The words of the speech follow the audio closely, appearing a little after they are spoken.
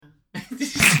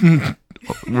We're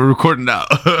recording now.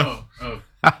 Oh. Well,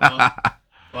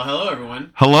 hello,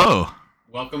 everyone. Hello.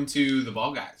 Welcome to The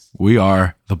Ball Guys. We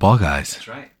are the Ball Guys. That's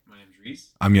right. My name's Reese.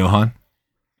 I'm Johan.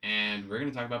 And we're going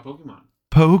to talk about Pokemon.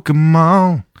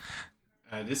 Pokemon.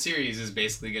 This series is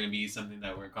basically going to be something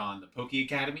that we're calling the Poke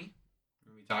Academy.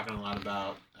 We're going to be talking a lot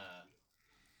about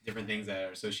different things that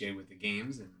are associated with the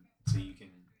games, and so you can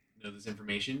know this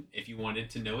information if you wanted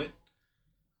to know it.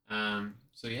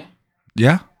 So, yeah.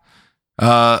 Yeah.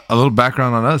 A little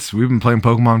background on us. We've been playing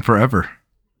Pokemon forever.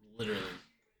 Literally.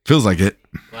 Feels like it.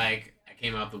 Like, I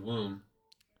came out the womb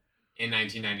in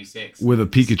 1996. With a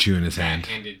Pikachu in his hand.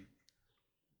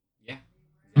 Yeah.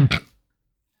 Exactly.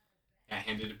 I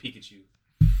handed a Pikachu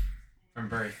from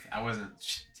birth. I wasn't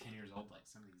 10 years old like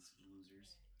some of these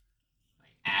losers.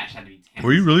 Like, Ash had to be 10.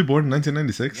 Were you really born in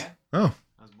 1996? Yeah. Oh.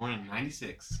 I was born in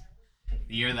 96.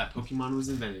 The year that Pokemon was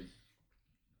invented.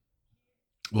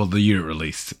 Well, the year it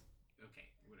released. Okay,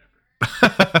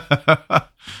 whatever.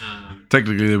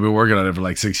 Technically, they've been working on it for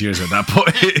like 6 years at that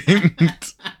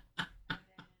point.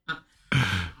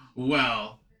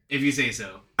 Well, if you say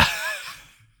so.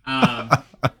 But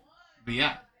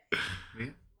yeah.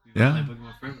 Yeah.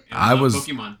 Pokemon forever. I was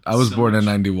so born in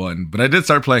much. 91, but I did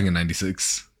start playing in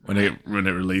 96 when it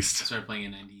released. I started playing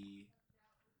in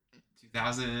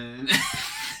 2000.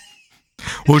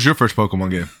 What was your first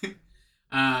Pokemon game?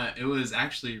 It was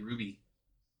actually Ruby.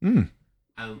 Mm.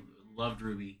 I loved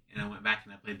Ruby, and I went back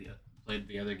and I played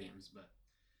the other games, but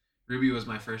Ruby was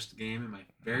my first game, and my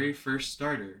very first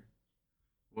starter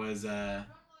was Mudkip.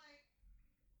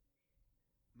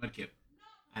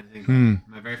 I think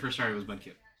my very first starter was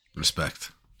Mudkip.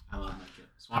 Respect. I love Mudkip.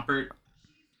 Swampert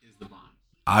is the bomb.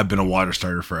 I've been a water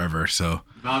starter forever, so.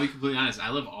 But I'll be completely honest. I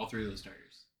love all three of those starters.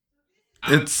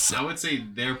 I would say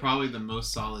they're probably the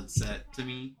most solid set to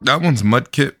me. That one's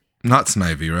Mudkip, not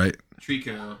Snivy, right?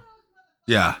 Trico.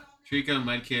 Yeah. Trico,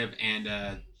 Mudkip, and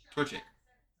Torchic.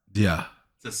 Yeah.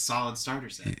 It's a solid starter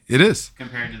set. It is.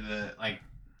 Compared to the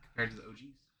OGs.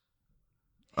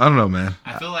 I don't know, man.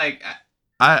 I feel like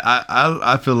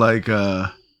I feel like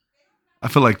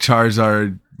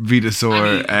Charizard,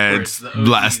 Venusaur, and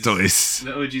Blastoise.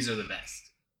 The OGs are the best.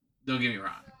 Don't get me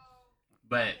wrong,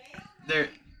 but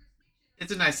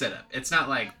it's a nice setup. It's not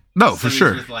like for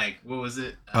sure. With like, what was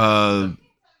it?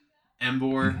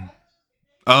 Embor.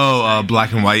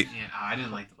 Black and white. Yeah, I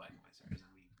didn't like the black and white starters.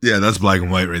 Yeah, that's black and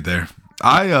white right there.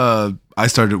 I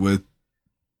started with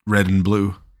red and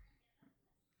blue.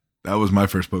 That was my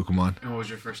first Pokemon. And what was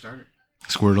your first starter?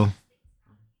 Squirtle.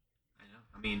 I know.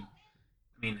 I mean,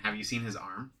 have you seen his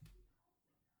arm?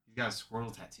 He's got a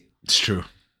Squirtle tattoo. It's true.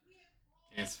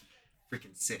 And it's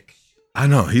freaking sick. I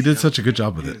know. He did such a good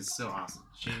job with it. It's so awesome.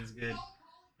 Shane's good.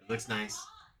 It looks nice.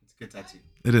 It's a good tattoo.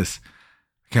 It is.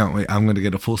 I can't wait. I'm going to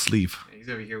get a full sleeve. Yeah, he's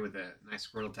over here with a nice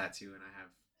Squirtle tattoo, and I have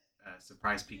a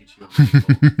surprise Pikachu on my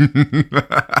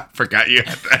ankle. Forgot you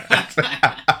had that.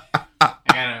 I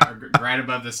got it right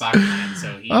above the soccer line,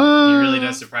 so he really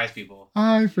does surprise people.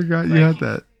 I forgot you had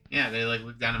that. Yeah, they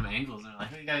look down at my ankles, and they're like,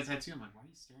 "Oh, you got a tattoo?" I'm like, "Why are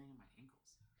you staring at my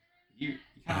ankles?" You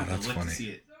kind of have to look to see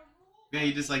it. Yeah,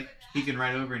 you just peeking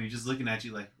right over, and he's just looking at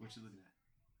you like, "What you looking at?"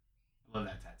 I love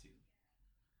that tattoo.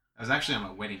 I was actually on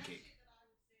my wedding cake.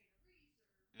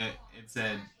 It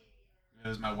said, it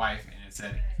was my wife, and it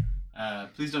said,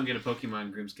 "Please don't get a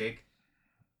Pokemon Grimm's cake."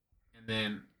 And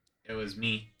then it was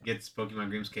me gets Pokemon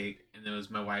Grimm's cake, and then it was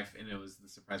my wife, and it was the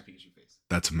surprise Pikachu face.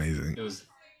 That's amazing. It was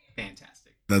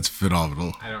fantastic. That's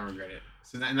phenomenal. I don't regret it.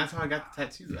 And that's how I got the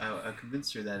tattoo. I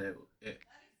convinced her that it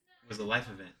was a life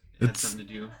event. It had something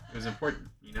to do. It was important,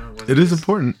 It is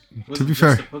important. To be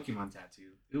fair, it wasn't just a Pokemon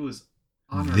tattoo. It was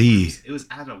on our roots. It was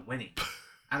at a wedding.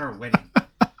 At our wedding.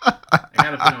 I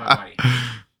gotta put it on my body.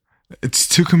 It's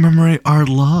to commemorate our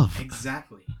love.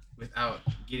 Exactly. Without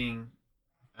getting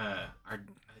our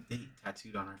date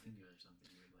tattooed on our finger or something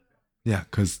weird like that. Yeah,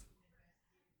 because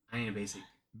I ain't a basic.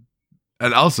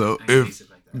 And also, if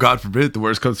like that. God forbid the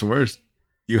worst comes to worst,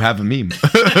 you have a meme.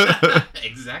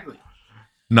 Exactly.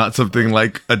 Not something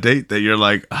like a date that you're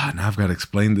like, now I've got to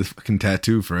explain this fucking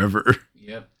tattoo forever.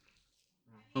 Yep.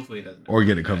 Hopefully it doesn't. Or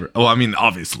get it covered. Well, I mean,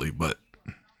 obviously, but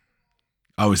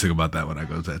I always think about that when I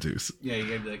go to tattoos. Yeah, you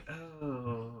gotta be like,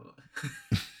 oh.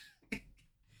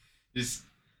 Just,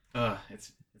 it's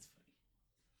funny.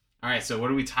 All right, so what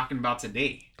are we talking about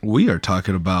today? We are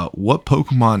talking about what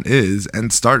Pokemon is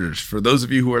and starters. For those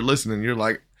of you who are listening, you're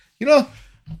like,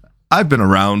 I've been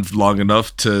around long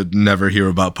enough to never hear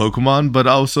about Pokemon, but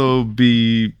also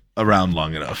be around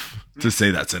long enough to say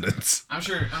that sentence. I'm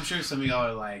sure some of y'all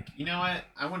are like, you know what?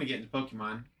 I want to get into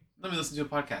Pokemon. Let me listen to a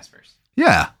podcast first.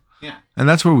 Yeah. Yeah. And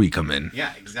that's where we come in.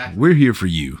 Yeah, exactly. We're here for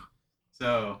you.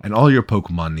 So And all your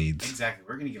Pokemon needs. exactly,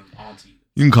 we're gonna give them all to you.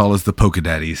 You can call us the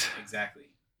Pokedaddies. Exactly,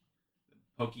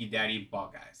 Poke Daddy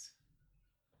Ball Guys.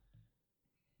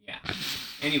 Yeah.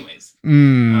 Anyways.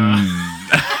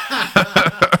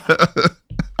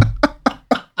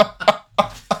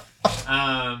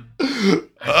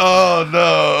 Oh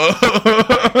no!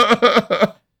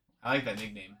 I like that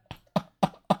nickname.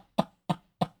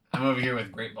 I'm over here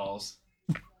with Great Balls.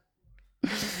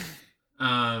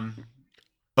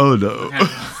 Oh no!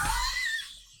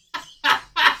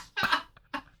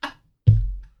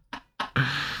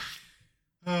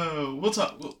 We'll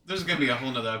talk. There's gonna be a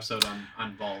whole nother episode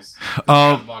on balls.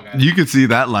 Ball guys. You could see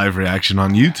that live reaction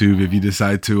on YouTube if you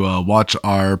decide to watch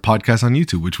our podcast on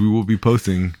YouTube, which we will be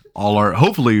posting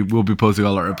hopefully we'll be posting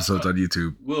all our episodes on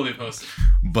YouTube. We'll be posting.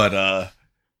 But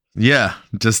yeah,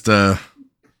 just Poke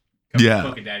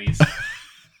Daddies.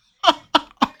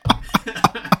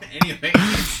 Anyway,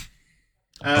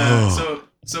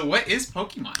 so what is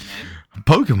Pokemon, man?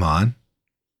 Pokemon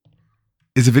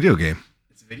is a video game.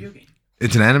 It's a video game.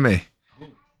 It's an anime. Oh,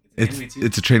 it's an anime too?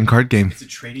 It's a trading card game. It's a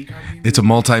trading card game? It's a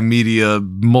multimedia,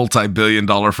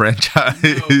 multi-billion-dollar franchise. No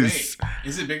way.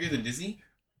 Is it bigger than Disney?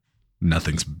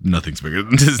 Nothing's bigger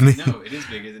than Disney. No, it is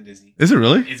bigger than Disney. Is it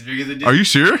really? It's bigger than Disney. Are you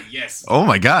sure? Yes. Oh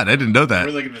my god, I didn't know that.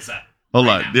 We're looking this up. Hold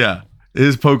on. now. Yeah.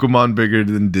 Is Pokemon bigger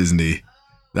than Disney?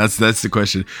 That's the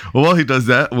question. Well, while he does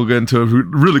that, we'll get into a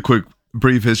really quick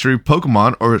brief history.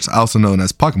 Pokemon, or it's also known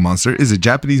as Pokemonster, is a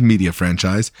Japanese media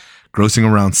franchise grossing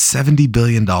around $70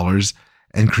 billion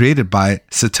and created by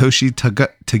Satoshi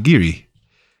Tajiri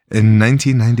in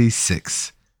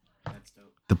 1996. That's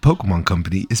dope. The Pokemon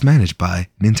Company is managed by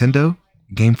Nintendo,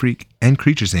 Game Freak, and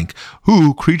Creatures Inc.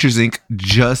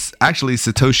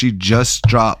 Satoshi just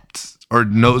dropped, or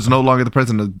is no longer the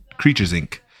president of Creatures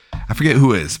Inc. I forget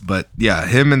who is, but yeah,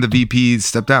 him and the VPs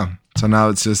stepped down. So now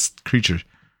it's just Creatures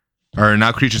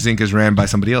Inc. is ran by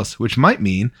somebody else, which might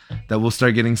mean that we'll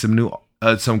start getting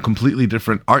some completely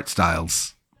different art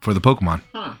styles for the Pokemon.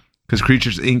 Huh. Because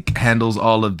Creatures Inc. handles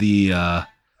all of the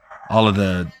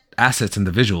assets and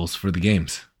the visuals for the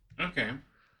games. Okay.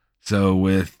 So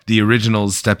with the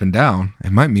originals stepping down,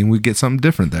 it might mean we get something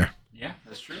different there. Yeah,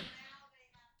 that's true.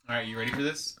 All right, you ready for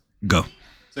this? Go.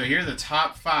 So here are the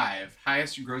top 5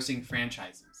 highest grossing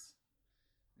franchises.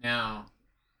 Now,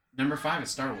 number 5 is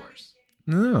Star Wars.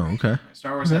 Oh, okay.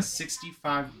 Star Wars has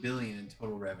 $65 billion in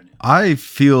total revenue. I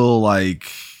feel like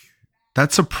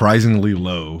that's surprisingly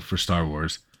low for Star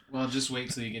Wars. Well, just wait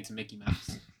till you get to Mickey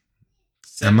Mouse.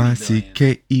 MICKEYMOUSE.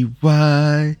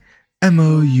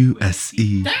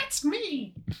 That's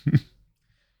me.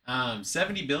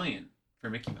 $70 billion for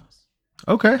Mickey Mouse.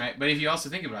 Okay. Right, but if you also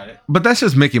think about it, But that's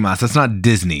just Mickey Mouse. That's not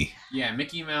Disney. yeah,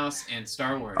 Mickey Mouse and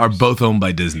Star Wars Are both owned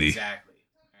by Disney. Exactly.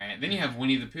 All right, then you have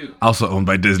Winnie the Pooh. Also owned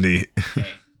by Disney. Okay,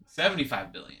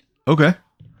 $75 billion. Okay. All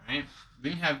right.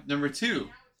 Then you have number 2,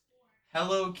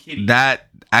 Hello Kitty. That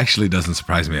actually doesn't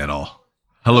surprise me at all.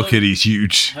 Hello Kitty's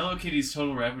huge. Hello Kitty's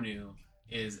total revenue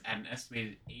is at an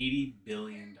estimated $80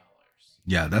 billion.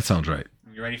 Yeah, that sounds right.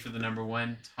 You ready for the number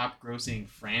 1 top grossing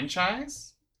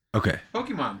franchise? Okay.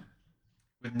 Pokemon.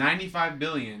 With $95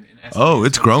 billion in estimated. Oh,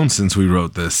 it's grown since we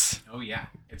wrote this. Oh yeah,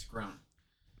 it's grown.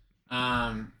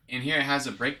 And here it has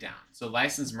a breakdown. So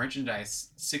licensed merchandise,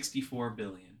 $64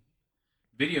 billion.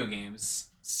 Video games,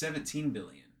 $17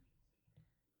 billion.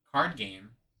 Card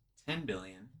game, $10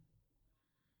 billion.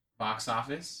 Box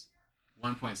office,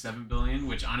 $1.7 billion.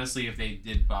 Which honestly, if they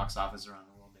did box office around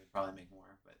the world, they'd probably make more.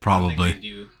 But I don't Probably. think they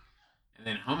do. And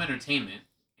then home entertainment,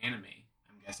 anime,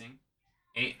 I'm guessing,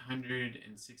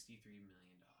 $863 million.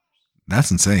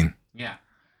 That's insane. Yeah.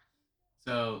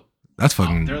 So That's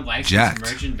fucking their licensed jacked.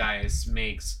 merchandise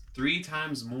makes 3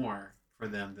 times more for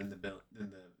them than the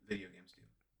video games do.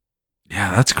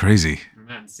 Yeah, that's crazy. Isn't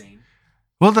that insane?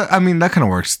 Well, that kind of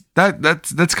works.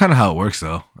 That's kind of how it works,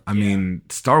 though. I Yeah. mean,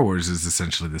 Star Wars is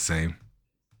essentially the same.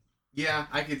 Yeah,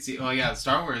 I could see. Well, yeah,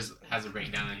 Star Wars has a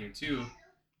breakdown in here too.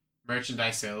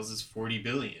 Merchandise sales is $40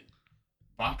 billion.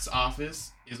 Box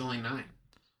office is only 9.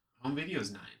 Home video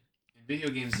is 9. And video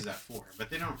games is at 4. But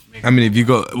they don't make. I mean, if you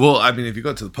go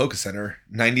to the Poke Center,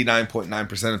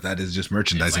 99.9% of that is just it's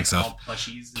merchandising like stuff, all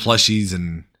plushies. plushies,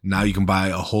 and now you can buy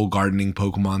a whole gardening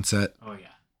Pokemon set. Oh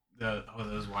yeah,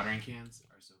 those watering cans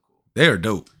are so cool. They are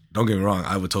dope. Don't get me wrong.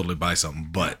 I would totally buy something,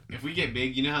 but If we get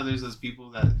big, you know how there's those people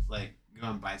that like go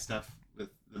and buy stuff with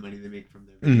the money they make from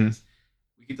their Mm-hmm. videos.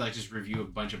 We could like just review a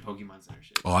bunch of Pokemon Center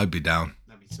shit. oh, I'd be down.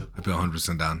 That'd be so I'd cool. be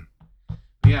 100% down. But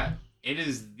yeah, it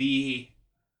is the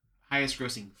highest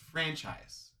grossing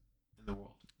franchise in the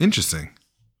world. Interesting.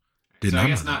 Did so not I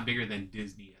guess know that. not bigger than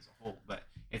Disney as a whole, but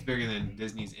it's bigger than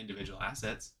Disney's individual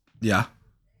assets, Yeah,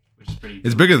 which is pretty.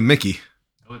 it's bigger than Mickey.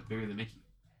 Oh, it's bigger than Mickey.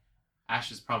 Ash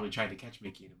has probably tried to catch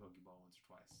Mickey in a Pokeball once or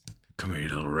twice. Come here, you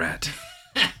little rat.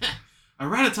 A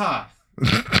Rattata!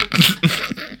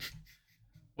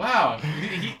 Wow.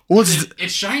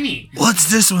 It's shiny.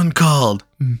 What's this one called?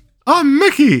 Oh,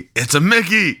 Mickey. It's a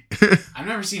Mickey. I've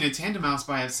never seen a Tandemaus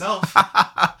by itself.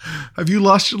 Have you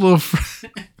lost your little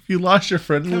friend? Have you lost your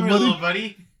friend, Come here, little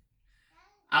buddy.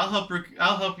 I'll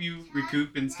help you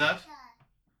recoup and stuff.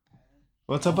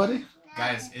 What's up, buddy?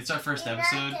 Guys, it's our first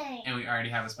episode, and we already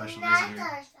have a special visitor.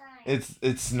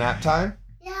 It's nap time.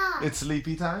 Yeah. It's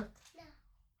sleepy time.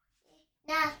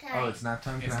 Nap time. Oh, it's nap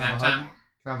time. It's nap time.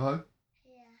 Can I have a hug?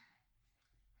 Yeah.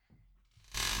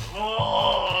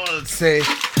 Oh, let's say.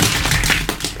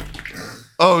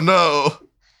 Oh no.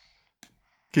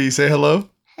 Can you say hello?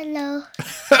 Hello.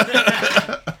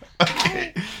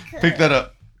 Okay. Pick that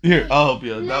up. Here, I'll help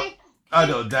you. No, I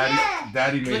know,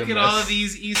 Daddy made a mess. Look at all of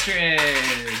these Easter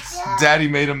eggs. Daddy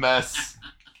made a mess.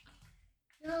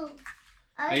 No.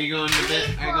 Are you going to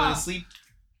bed? Are you going to sleep?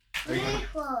 Are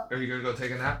you gonna go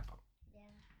take a nap?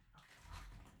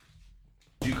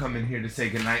 Did you come in here to say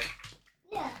goodnight?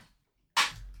 Yeah.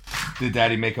 Did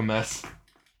Daddy make a mess?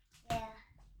 Yeah.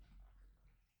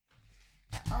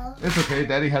 It's okay.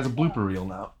 Daddy has a blooper reel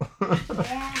now.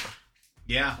 Yeah.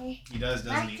 Yeah, he does,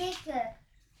 doesn't he?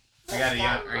 We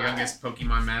got our youngest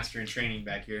Pokemon master in training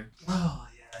back here. Oh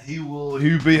yeah,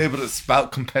 he'll be able to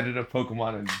spout competitive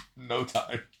Pokemon in no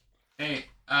time. Hey,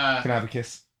 Can I have a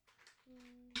kiss?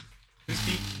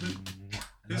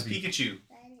 who's Pikachu?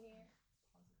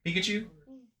 Pikachu?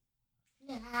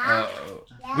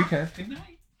 We can. Good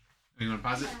night. You want to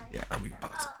pause it? Yeah, we can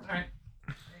pause it. All right. I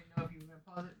didn't know if you were going to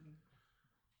pause it.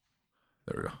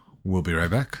 There we go. We'll be right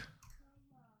back.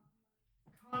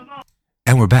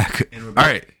 And we're back. All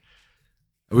right.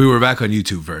 We were back on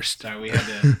YouTube first. Sorry, we had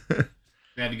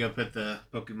to go put the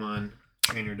Pokemon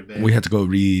trainer to bed. We had to go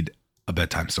read a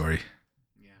bedtime story.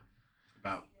 Yeah.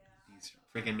 About these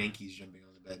freaking Mankeys jumping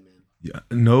on the bed, man. Yeah.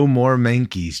 No more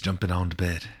Mankeys jumping on the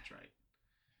bed. That's right.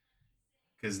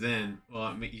 Because then,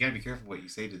 well, you gotta be careful what you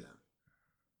say to them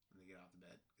when they get off the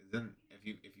bed. Because then, if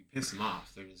you piss them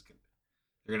off, they're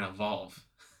gonna evolve.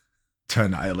 To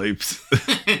annihilate.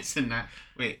 It's a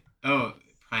wait. Oh,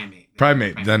 primate.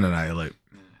 Primate, then annihilate.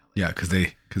 Yeah, because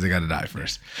they got to die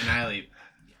first. Annihilate.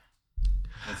 Yeah.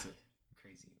 That's a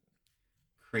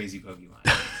crazy Pokemon.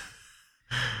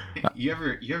 you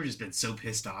ever just been so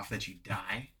pissed off that you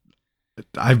die?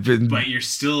 But you're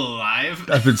still alive?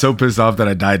 I've been so pissed off that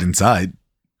I died inside.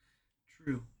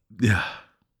 True. Yeah.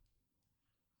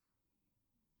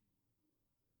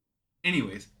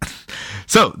 Anyways.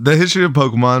 So, the history of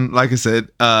Pokemon, like I said,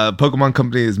 Pokemon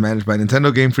Company is managed by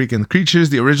Nintendo, Game Freak, and Creatures.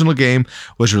 The original game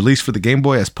was released for the Game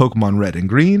Boy as Pokemon Red and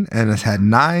Green, and has had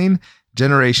 9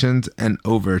 generations and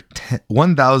over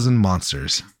 1,000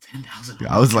 monsters. 10,000.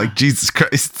 I was like, Jesus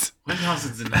Christ.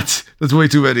 1,000's enough. That's way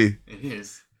too many. It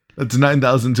is. That's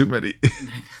 9,000 too many.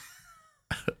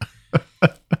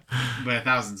 But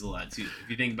 1,000's a lot, too. If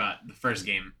you think about the first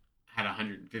game, had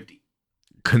 150.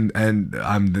 And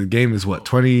the game is what,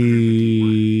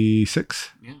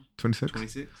 26? Yeah. 26?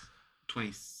 26?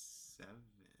 27?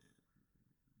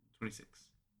 26.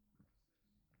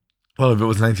 Well, if it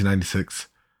was 1996,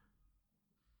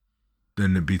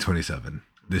 then it'd be 27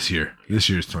 this year. This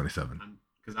year's 27.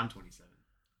 Because I'm 27.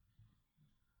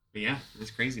 But yeah,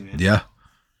 it's crazy, man. Yeah.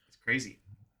 It's crazy.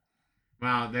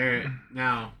 Wow,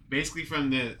 now, basically when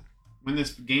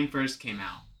this game first came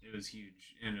out, it was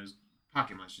huge. And it was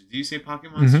Pocket Monsters. Do you say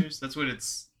Pocket Monsters? That's what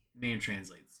its name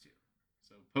translates to.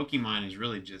 So Pokemon is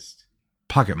really just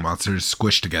Pocket Monsters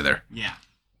squished together. Yeah.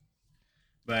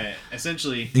 But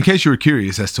essentially, in case you were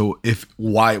curious as to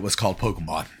why it was called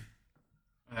Pokemon.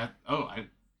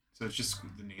 So it's just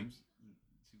the names.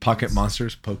 Pocket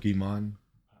Monsters, Pokemon.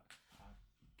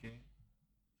 Okay.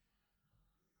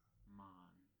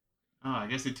 Oh, I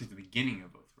guess they took the beginning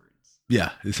of both words.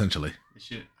 Yeah, essentially.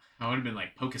 I would have been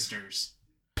like Pokesters.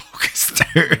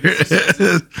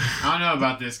 Pokesters. I don't know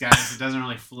about this, guys. It doesn't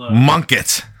really flow.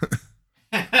 Monkit.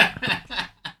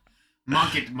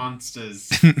 Monkit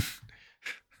monsters.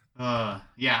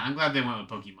 Yeah, I'm glad they went with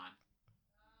Pokemon.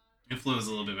 It flows a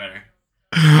little bit better.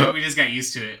 But we just got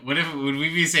used to it. Would we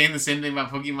be saying the same thing about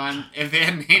Pokemon if they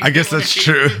had named I guess that's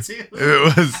true.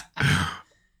 It was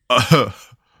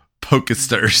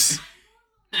Pokesters.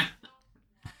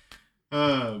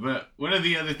 But one of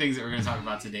the other things that we're going to talk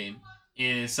about today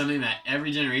is something that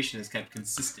every generation has kept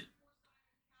consistent.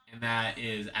 And that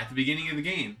is, at the beginning of the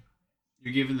game,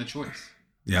 you're given the choice.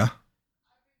 Yeah.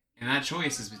 And that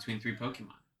choice is between 3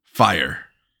 Pokemon. Fire.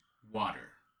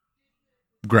 Water.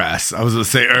 Grass. I was going to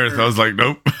say earth. I was like,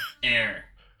 nope. Air.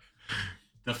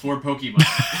 The 4 Pokemon.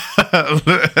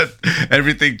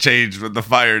 Everything changed when the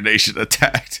Fire Nation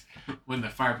attacked. When the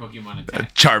fire Pokemon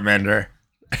attacked. Charmander.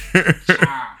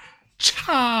 Char.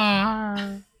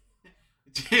 Char.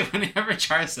 Whenever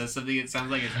Char says something, it sounds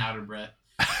like it's out of breath.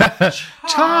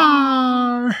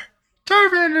 Char.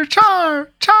 Charmander. Char.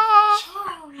 Char.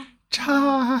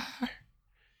 Char.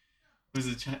 Was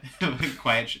it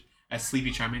quiet? A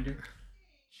sleepy Charmander?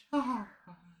 Char.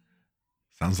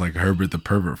 Sounds like Herbert the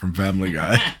Pervert from Family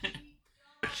Guy.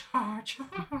 Char, char,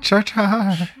 Char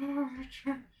char. char,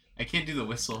 char. I can't do the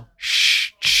whistle.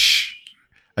 Shh, shh.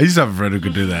 I used to have a friend who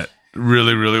could do that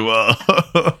really, really well.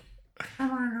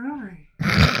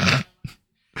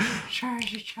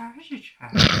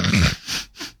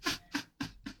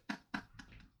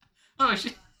 Oh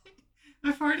shit!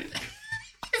 I farted.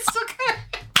 It's so good.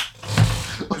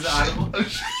 Is it audible?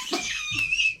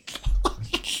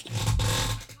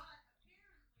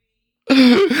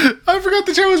 I forgot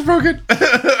the chair was broken.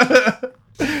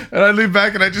 And I leaned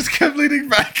back and I just kept leaning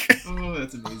back. Oh,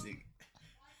 that's amazing.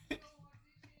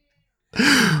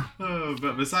 Oh,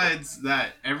 but besides that,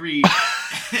 every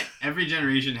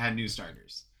generation had new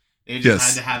starters. They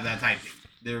just had to have that typing.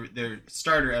 Their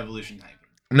starter evolution typing.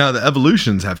 No, the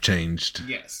evolutions have changed.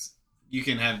 Yes, you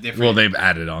can have different. Well, they've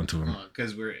added on to them.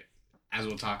 Because as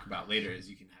we'll talk about later, is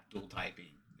you can have dual typing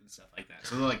and stuff like that.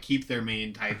 So they'll like keep their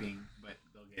main typing, but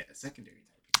they'll get a secondary typing.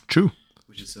 True.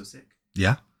 Which is so sick.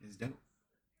 Yeah. It's dope.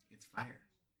 It's fire.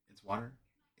 It's water.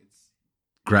 It's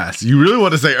grass. You really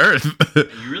want to say earth.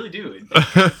 You really do. It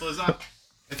flows off.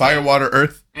 Fire, water,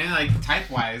 earth. And like type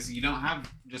wise, you don't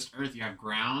have just earth. You have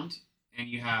ground and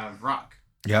you have rock.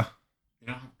 Yeah. You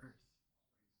don't have earth.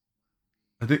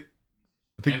 I think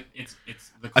it's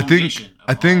the culmination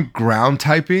I think ground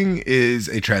typing is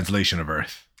a translation of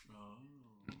earth. Oh.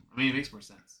 I mean, it makes more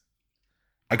sense.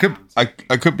 I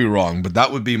could be wrong, but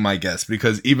that would be my guess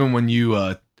because even when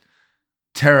you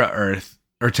Terra Earth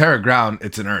or Terra Ground,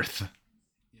 it's an earth.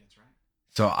 Yeah, that's right.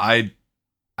 So I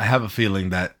have a feeling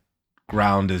that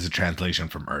ground is a translation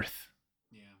from earth.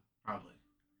 Yeah, probably.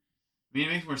 I mean,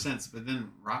 it makes more sense, but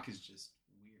then rock is just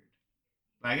weird.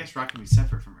 But I guess rock can be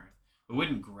separate from earth. But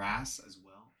wouldn't grass as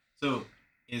well? So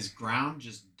is ground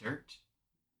just dirt?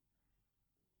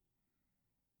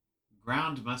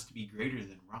 Ground must be greater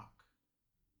than rock.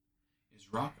 Is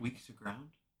rock weak to ground?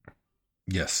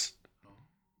 Yes. Oh.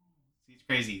 See, it's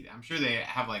crazy. I'm sure they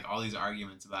have like all these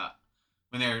arguments about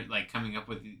when they're like coming up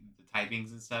with the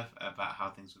typings and stuff about how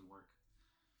things would work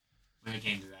when it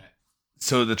came to that.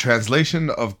 So the translation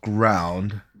of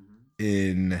ground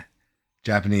in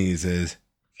Japanese is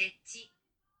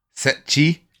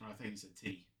Setchi. Oh, I thought you said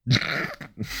titty.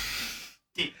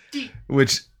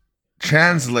 Which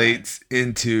translates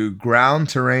into ground,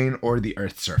 terrain, or the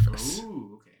earth's surface.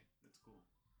 Ooh, okay. That's cool.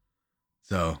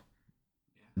 So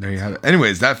there you have it.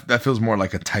 Anyways, that feels more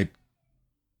like a type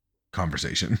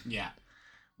conversation. Yeah.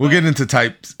 We'll get into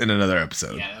types in another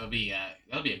episode. Yeah, that'll be a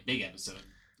big episode.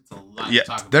 It's a lot Yeah, to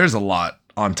talk about. there's a lot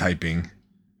on typing.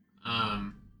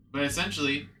 But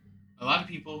essentially, a lot of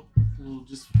people will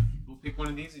pick one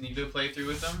of these and you go play through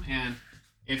with them. And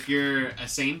if you're a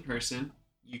sane person,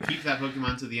 you keep that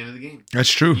Pokemon to the end of the game.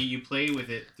 That's true. You play with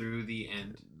it through the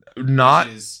end. Not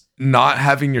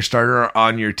having your starter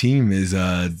on your team is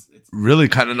it's really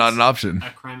kind of not an option. A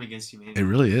crime against humanity. It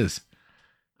really is.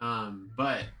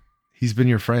 But he's been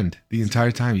your friend the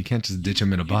entire time. You can't just ditch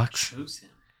him in a box. Chose him.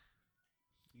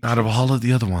 Out of all of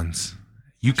the other ones,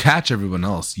 you catch everyone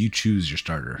else. You choose your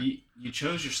starter. You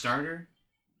chose your starter,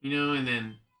 and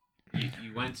then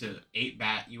you went to 8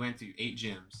 You went through 8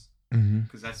 gyms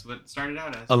because that's what it started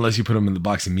out as. Unless you put him in the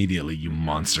box immediately, you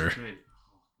monster. What's wrong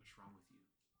with you?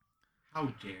 How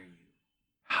dare you?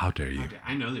 How dare you?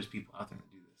 I know there's people out there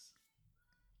that do this.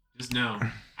 Just know,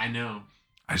 I know.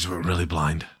 I just went really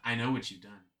blind. I know what you've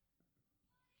done.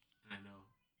 And I know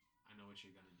what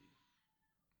you're going to do.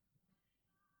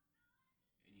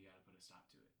 And you got to put a stop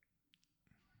to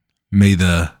it. May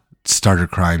the starter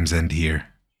crimes end here.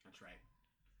 That's right.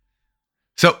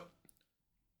 So,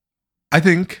 I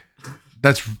think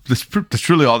that's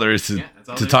really all there is to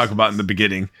talk about in the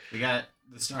beginning. We got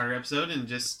the starter episode and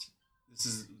just this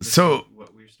is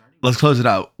what we're starting. Let's close it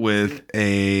out with a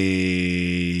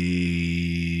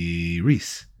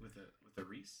Reese. With a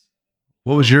Reese.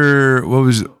 What was your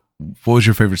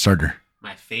favorite starter?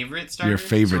 My favorite starter. Your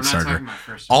favorite so we're not starter. talking about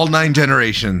first All one. 9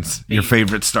 generations. Your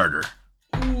favorite starter.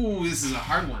 Ooh, this is a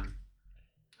hard one.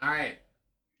 All right,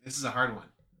 this is a hard one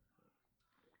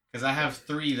because I have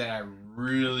 3 that I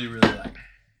really, really like.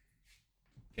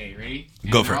 Okay, ready?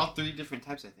 And Go for it. They're all 3 different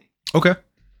types, I think. Okay.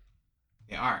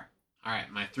 They are. All right,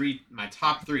 my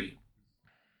top 3.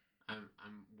 I'm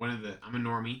I'm a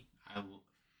normie. I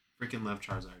freaking love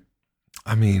Charizard.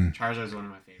 I mean, Charizard's one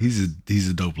of my favorites.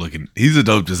 he's a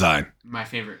dope design. My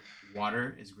favorite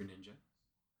water is Greninja.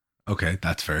 Okay,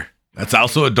 that's fair. That's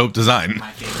also a dope design.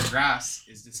 My favorite grass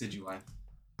is Decidueye.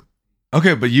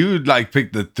 Okay, but you like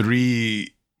pick the 3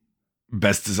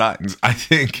 best designs. I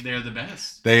think They're the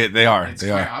best. they are. It's They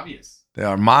quite are. obvious. They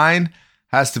are. Mine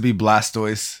has to be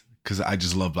Blastoise because I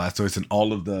just love Blastoise and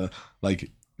all of the like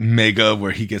Mega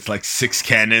where he gets like 6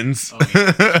 cannons. Oh,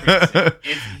 yeah.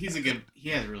 He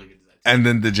has really good designs. And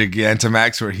then the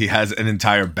Gigantamax where he has an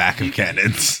entire back of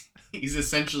cannons. He's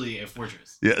essentially a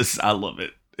fortress. Yes, I love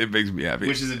it. It makes me happy.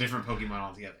 Which is a different Pokemon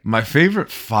altogether. My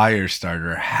favorite fire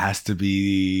starter has to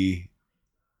be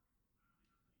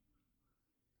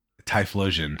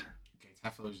Typhlosion. Okay,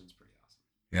 Typhlosion's pretty awesome.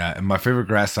 Yeah, and my favorite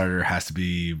grass starter has to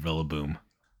be Rillaboom.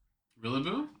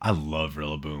 Rillaboom? I love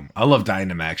Rillaboom. I love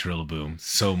Dynamax Rillaboom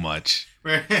so much.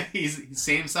 Where he's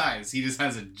same size. He just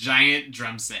has a giant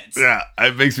drum set. Yeah,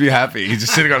 it makes me happy. He's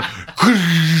just sitting on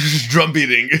drum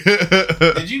beating.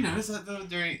 Did you notice that though?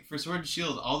 For Sword and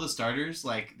Shield, all the starters,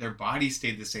 like their bodies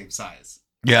stayed the same size.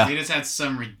 Yeah, They just had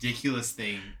some ridiculous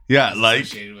thing. yeah, like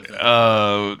associated with it.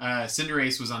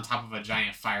 Cinderace was on top of a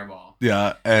giant fireball.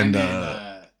 yeah, and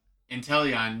then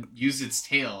Inteleon used its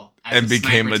tail as and a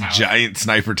became sniper a tower giant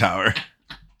sniper tower.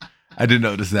 I didn't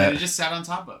notice that that. it just sat on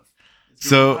top of. It's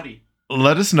So- really funny.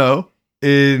 Let us know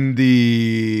in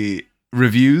the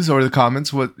reviews or the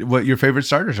comments what your favorite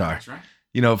starters are. That's right.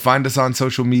 You know, find us on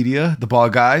social media, the Ball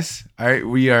Guys. All right,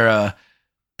 we are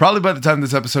probably by the time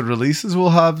this episode releases,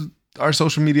 we'll have our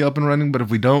social media up and running. But if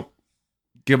we don't,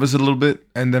 give us a little bit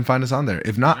and then find us on there.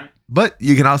 If not, Right. but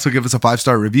you can also give us a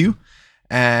 5-star review.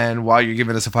 And while you're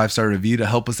giving us a 5-star review to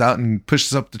help us out and push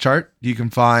us up the chart, you can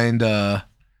find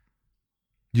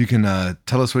you can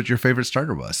tell us what your favorite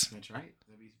starter was, That's right.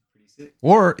 That'd be pretty sick.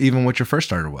 or even what your first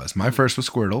starter was. My first was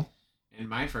Squirtle. And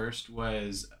my first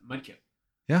was Mudkip.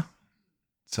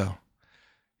 So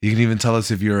you can even tell us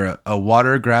if you're a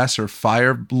water, grass, or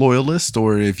fire loyalist,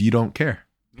 or if you don't care.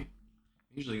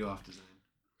 Usually go off design.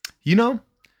 You know,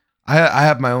 I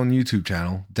have my own YouTube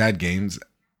channel, Dad Games.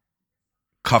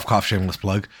 Cough, cough, shameless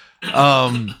plug.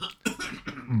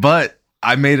 But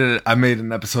I made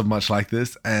an episode much like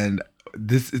this, and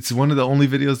it's one of the only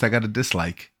videos that got a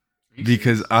dislike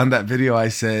because on that video I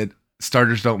said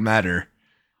starters don't matter.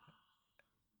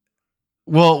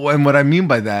 Well, and what I mean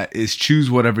by that is choose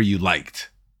whatever you liked.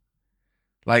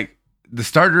 Like the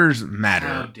starters How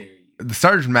matter. dare you? The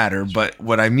starters matter, but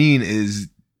what I mean is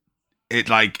it's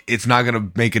not going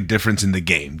to make a difference in the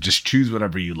game. Just choose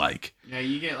whatever you like. Yeah,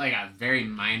 you get like a very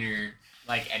minor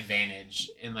like advantage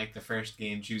in like the first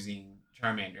game choosing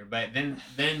Charmander, but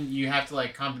then you have to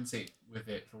like compensate with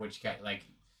it for what you got. Like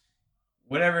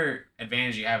whatever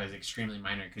advantage you have is extremely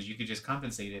minor because you could just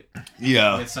compensate it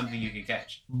with something you could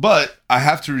catch. But I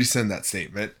have to rescind that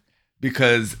statement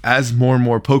because as more and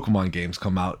more Pokemon games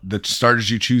come out, the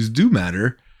starters you choose do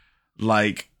matter.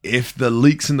 Like, if the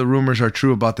leaks and the rumors are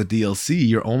true about the DLC,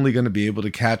 you're only going to be able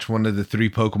to catch one of the 3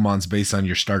 Pokemons based on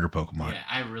your starter Pokemon. Yeah,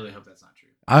 I really hope that's not true.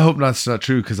 I hope that's not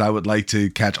true because I would like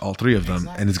to catch all 3 of them,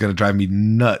 Exactly. and it's going to drive me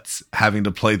nuts having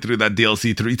to play through that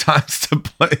DLC 3 times to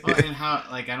play Well, it. and how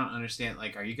like I don't understand.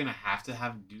 Like, are you gonna have to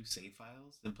have new save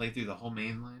files and play through the whole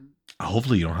main line?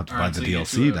 Hopefully, you don't have to Or buy the until you get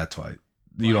DLC. to That's why Well,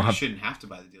 you don't have. shouldn't have to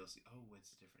buy the DLC. Oh, it's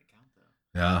a different account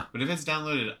though. Yeah, But if it's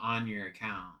downloaded on your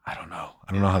account, I don't know.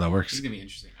 I don't know how that it's works. gonna be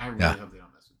interesting. I really Yeah. hope they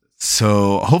don't mess with this.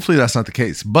 So hopefully that's not the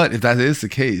case. But if that is the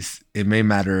case, it may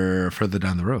matter further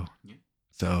down the road. Yeah.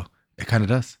 So it kind of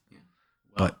does. Well,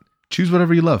 But choose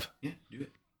whatever you love. yeah, do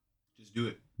it. Just do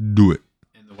it. Do it.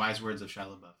 In the wise words of Shia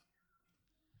LaBeouf.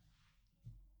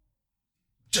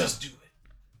 Just do it.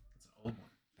 It's an old one.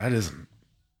 That isn't.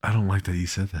 I don't like that you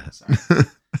said that. Sorry.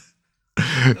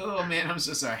 Oh man, I'm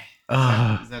so sorry.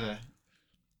 Is that a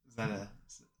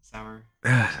sour?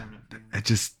 Yeah, sour note for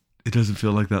you? it doesn't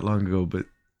feel like that long ago, but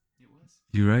It was.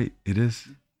 you're right. It is.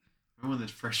 Remember when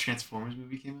the first Transformers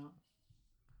movie came out?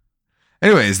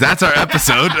 Anyways, that's our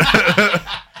episode.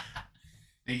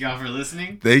 Thank y'all for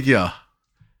listening, Thank you.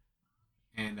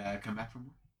 and come back for more.